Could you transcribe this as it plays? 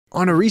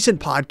On a recent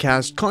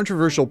podcast,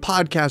 controversial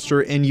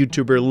podcaster and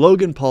YouTuber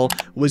Logan Paul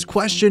was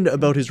questioned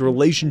about his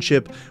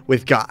relationship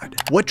with God.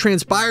 What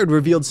transpired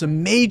revealed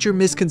some major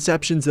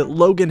misconceptions that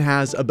Logan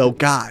has about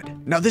God.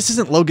 Now, this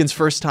isn't Logan's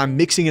first time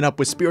mixing it up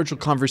with spiritual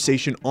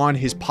conversation on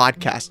his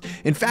podcast.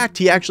 In fact,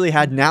 he actually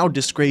had now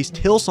disgraced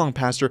Hillsong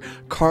pastor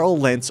Carl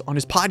Lentz on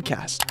his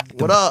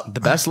podcast. What up?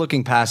 The best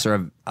looking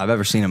pastor I've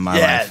ever seen in my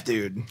life. Yeah,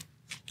 dude.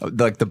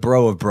 Like the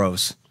bro of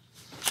bros.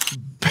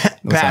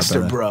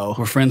 Pastor bro.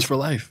 We're friends for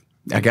life.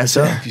 I guess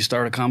so. If you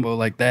start a combo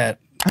like that.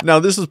 Now,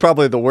 this is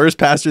probably the worst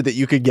pastor that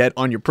you could get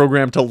on your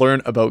program to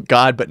learn about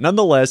God, but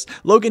nonetheless,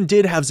 Logan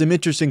did have some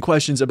interesting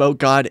questions about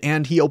God,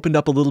 and he opened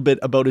up a little bit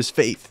about his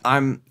faith.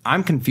 I'm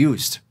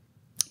confused.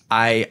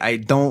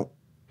 I don't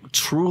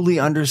truly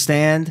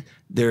understand.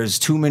 There's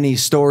too many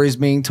stories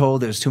being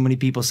told. There's too many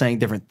people saying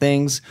different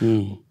things.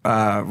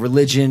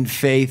 Religion,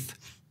 faith,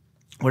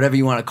 whatever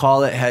you want to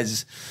call it,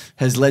 has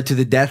led to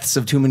the deaths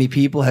of too many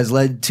people, has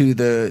led to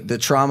the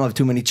trauma of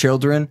too many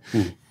children.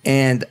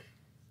 And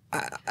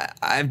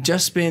I've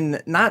just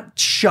been not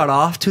shut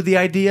off to the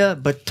idea,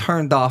 but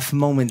turned off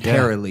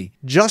momentarily. Yeah.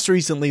 Just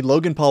recently,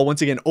 Logan Paul once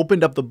again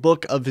opened up the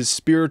book of his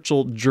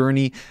spiritual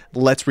journey.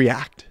 Let's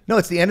react. No,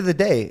 it's the end of the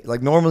day.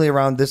 Like normally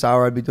around this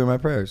hour, I'd be doing my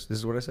prayers. This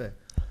is what I say.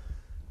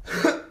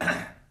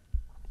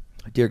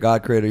 Dear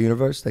God, creator of the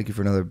universe, thank you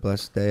for another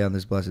blessed day on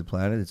this blessed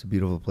planet. It's a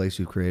beautiful place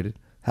you've created.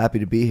 Happy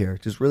to be here.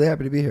 Just really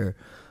happy to be here.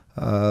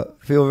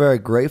 Feel very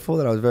grateful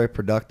that I was very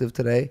productive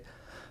today.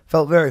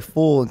 Felt very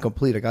full and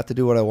complete. I got to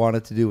do what I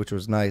wanted to do, which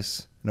was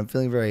nice. And I'm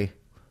feeling very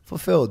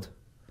fulfilled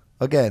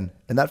again.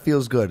 And that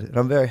feels good. And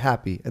I'm very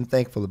happy and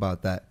thankful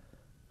about that.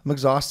 I'm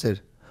exhausted.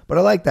 But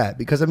I like that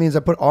because it means I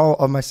put all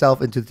of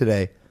myself into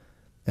today.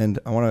 And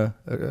I want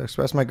to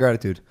express my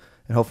gratitude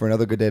and hope for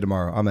another good day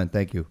tomorrow. Amen.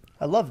 Thank you.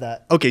 I love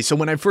that. Okay, so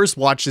when I first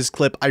watched this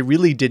clip, I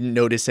really didn't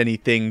notice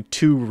anything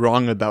too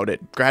wrong about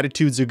it.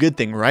 Gratitude's a good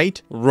thing,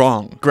 right?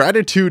 Wrong.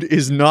 Gratitude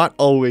is not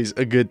always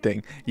a good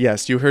thing.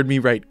 Yes, you heard me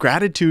right.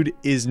 Gratitude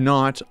is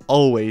not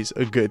always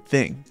a good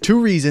thing.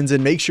 Two reasons,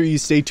 and make sure you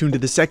stay tuned to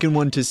the second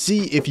one to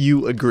see if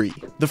you agree.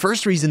 The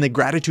first reason that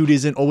gratitude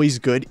isn't always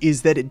good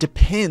is that it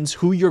depends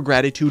who your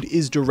gratitude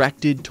is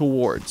directed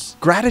towards.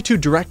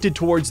 Gratitude directed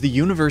towards the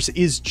universe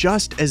is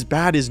just as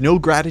bad as no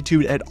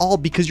gratitude at all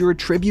because you're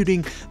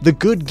attributing the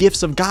good gifts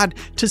of God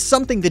to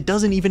something that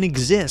doesn't even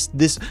exist.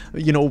 This,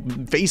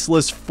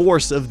 faceless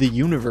force of the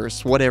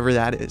universe, whatever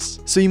that is.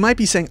 So you might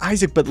be saying,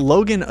 Isaac, but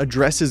Logan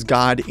addresses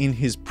God in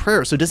his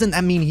prayer. So doesn't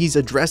that mean he's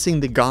addressing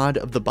the God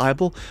of the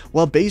Bible?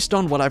 Well, based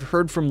on what I've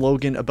heard from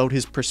Logan about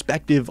his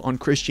perspective on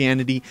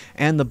Christianity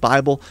and the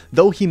Bible,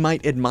 though he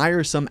might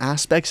admire some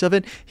aspects of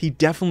it, he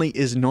definitely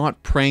is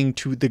not praying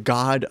to the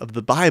God of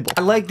the Bible.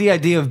 I like the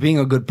idea of being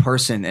a good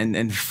person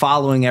and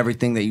following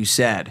everything that you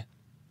said.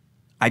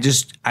 I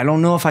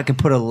don't know if I could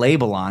put a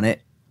label on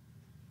it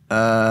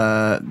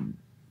that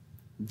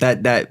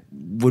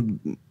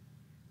would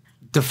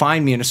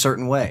define me in a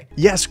certain way.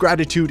 Yes,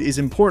 gratitude is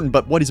important,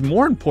 but what is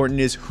more important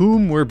is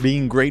whom we're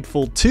being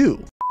grateful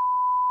to.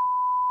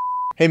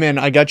 Hey man,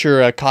 I got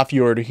your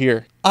coffee order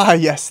here. Ah,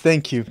 yes,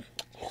 thank you.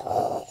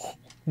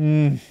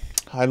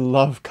 I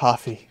love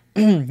coffee.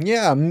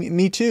 Yeah,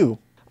 me too.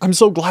 I'm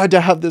so glad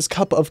to have this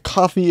cup of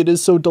coffee. It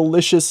is so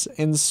delicious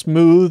and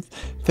smooth.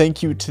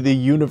 Thank you to the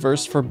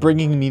universe for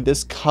bringing me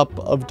this cup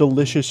of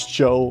delicious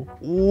joe.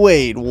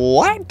 Wait,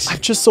 what? I'm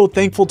just so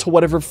thankful to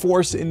whatever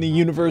force in the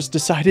universe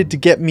decided to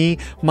get me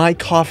my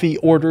coffee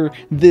order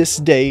this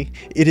day.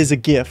 It is a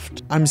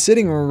gift. I'm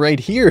sitting right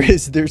here.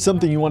 Is there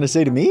something you want to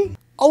say to me?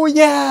 Oh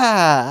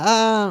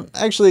yeah,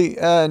 actually,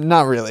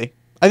 not really.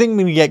 I think I'm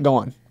gonna get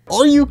going.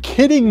 Are you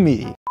kidding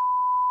me?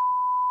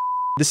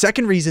 The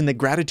second reason that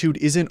gratitude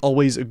isn't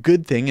always a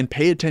good thing, and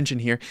pay attention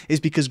here, is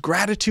because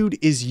gratitude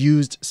is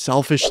used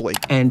selfishly.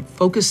 And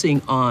focusing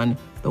on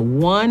the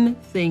one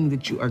thing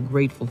that you are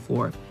grateful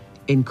for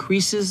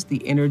increases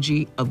the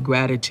energy of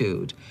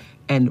gratitude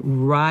and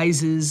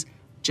rises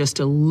just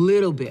a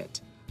little bit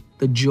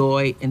the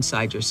joy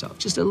inside yourself,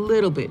 just a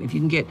little bit. If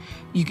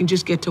you can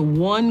just get to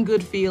one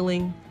good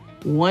feeling.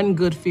 One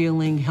good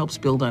feeling helps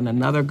build on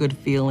another good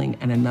feeling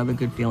and another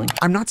good feeling.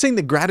 I'm not saying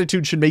that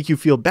gratitude should make you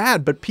feel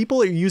bad, but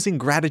people are using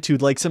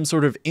gratitude like some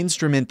sort of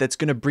instrument that's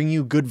going to bring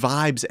you good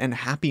vibes and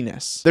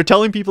happiness. They're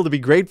telling people to be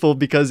grateful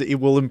because it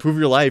will improve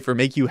your life or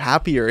make you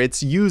happier.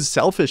 It's used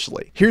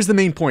selfishly. Here's the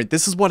main point.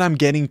 This is what I'm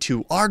getting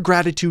to. Our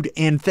gratitude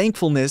and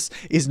thankfulness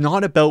is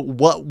not about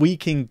what we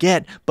can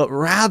get, but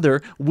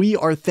rather we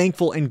are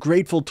thankful and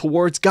grateful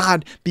towards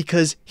God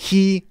because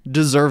He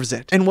deserves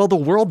it. And while the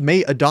world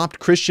may adopt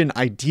Christian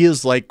ideas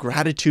like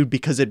gratitude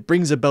because it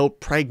brings about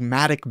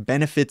pragmatic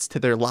benefits to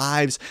their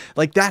lives,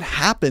 like that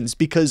happens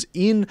because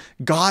in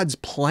God's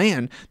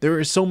plan, there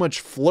is so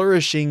much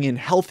flourishing in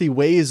healthy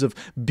ways of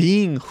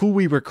being who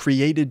we were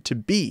created to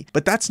be.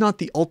 But that's not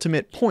the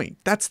ultimate point.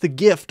 That's the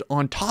gift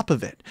on top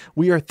of it.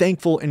 We are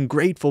thankful and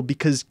grateful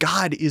because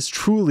God is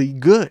truly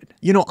good.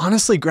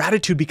 Honestly,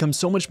 gratitude becomes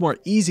so much more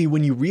easy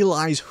when you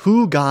realize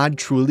who God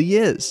truly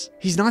is.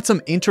 He's not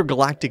some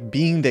intergalactic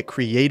being that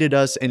created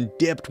us and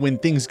dipped when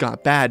things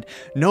got bad.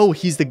 No, No,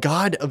 he's the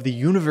God of the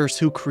universe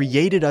who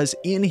created us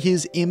in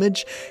his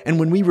image. And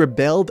when we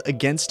rebelled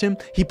against him,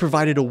 he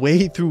provided a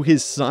way through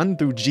his son,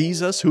 through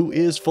Jesus, who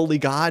is fully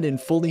God and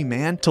fully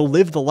man, to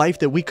live the life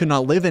that we could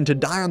not live and to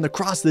die on the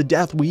cross, the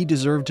death we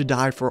deserve to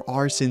die for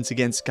our sins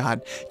against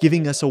God,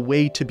 giving us a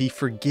way to be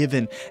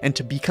forgiven and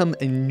to become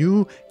a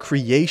new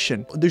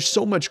creation. There's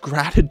so much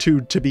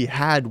gratitude to be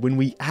had when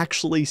we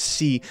actually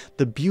see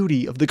the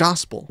beauty of the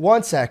gospel.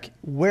 One sec.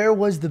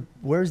 Where's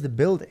the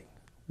building?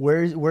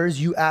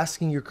 Where's you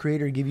asking your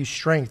creator to give you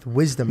strength,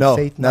 wisdom,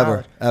 faith, never,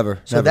 knowledge? ever.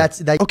 So never. that's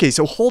that. Okay,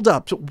 so hold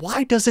up. So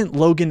why doesn't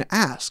Logan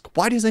ask?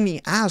 Why doesn't he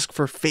ask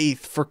for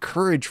faith, for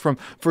courage,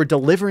 for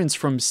deliverance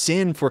from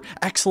sin, for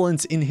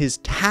excellence in his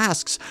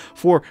tasks,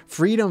 for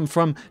freedom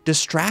from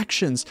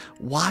distractions?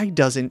 Why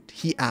doesn't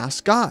he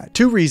ask God?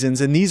 Two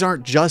reasons, and these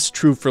aren't just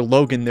true for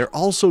Logan, they're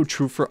also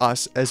true for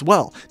us as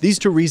well. These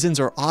two reasons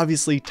are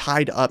obviously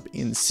tied up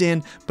in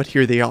sin, but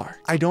here they are.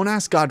 I don't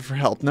ask God for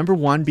help. Number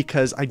one,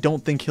 because I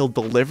don't think he'll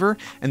deliver.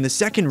 And the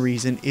second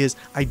reason is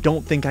I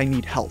don't think I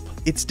need help.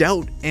 It's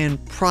doubt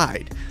and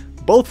pride.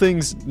 Both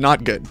things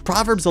not good.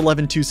 Proverbs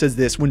 11:2 says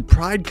this, when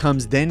pride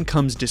comes, then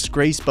comes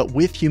disgrace, but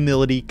with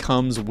humility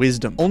comes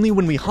wisdom. Only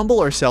when we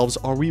humble ourselves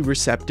are we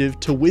receptive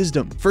to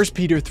wisdom. 1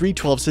 Peter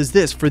 3:12 says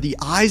this, for the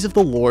eyes of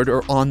the Lord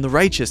are on the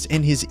righteous,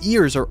 and his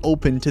ears are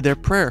open to their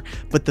prayer,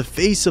 but the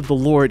face of the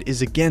Lord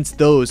is against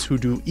those who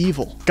do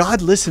evil.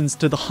 God listens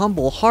to the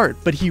humble heart,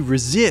 but he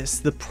resists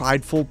the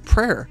prideful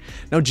prayer.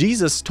 Now,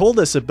 Jesus told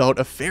us about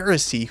a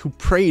Pharisee who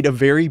prayed a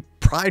very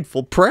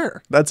prideful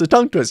prayer. That's a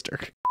tongue twister.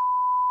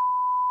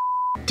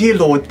 Dear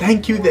Lord,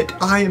 thank you that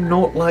I am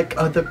not like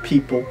other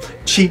people,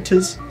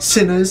 cheaters,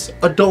 sinners,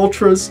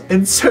 adulterers,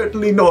 and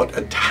certainly not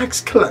a tax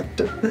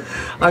collector.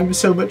 I'm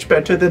so much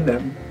better than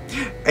them.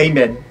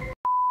 Amen.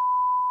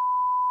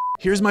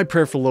 Here's my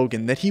prayer for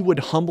Logan, that he would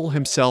humble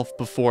himself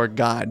before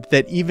God,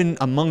 that even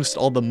amongst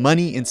all the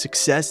money and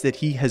success that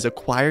he has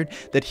acquired,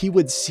 that he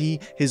would see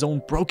his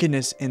own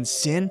brokenness and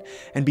sin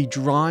and be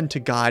drawn to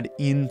God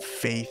in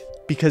faith.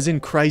 Because in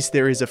Christ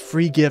there is a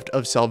free gift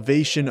of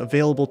salvation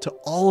available to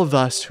all of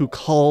us who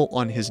call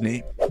on his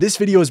name. This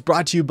video is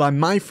brought to you by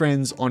my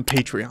friends on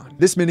Patreon.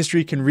 This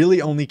ministry can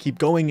really only keep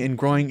going and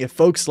growing if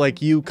folks like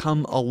you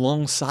come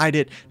alongside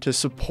it to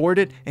support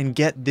it and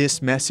get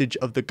this message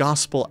of the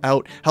gospel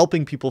out,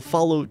 helping people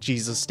follow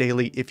Jesus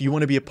daily. If you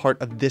want to be a part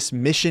of this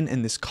mission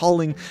and this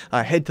calling,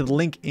 head to the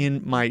link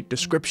in my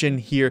description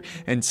here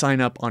and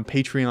sign up on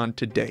Patreon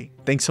today.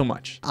 Thanks so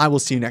much. I will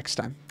see you next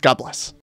time. God bless.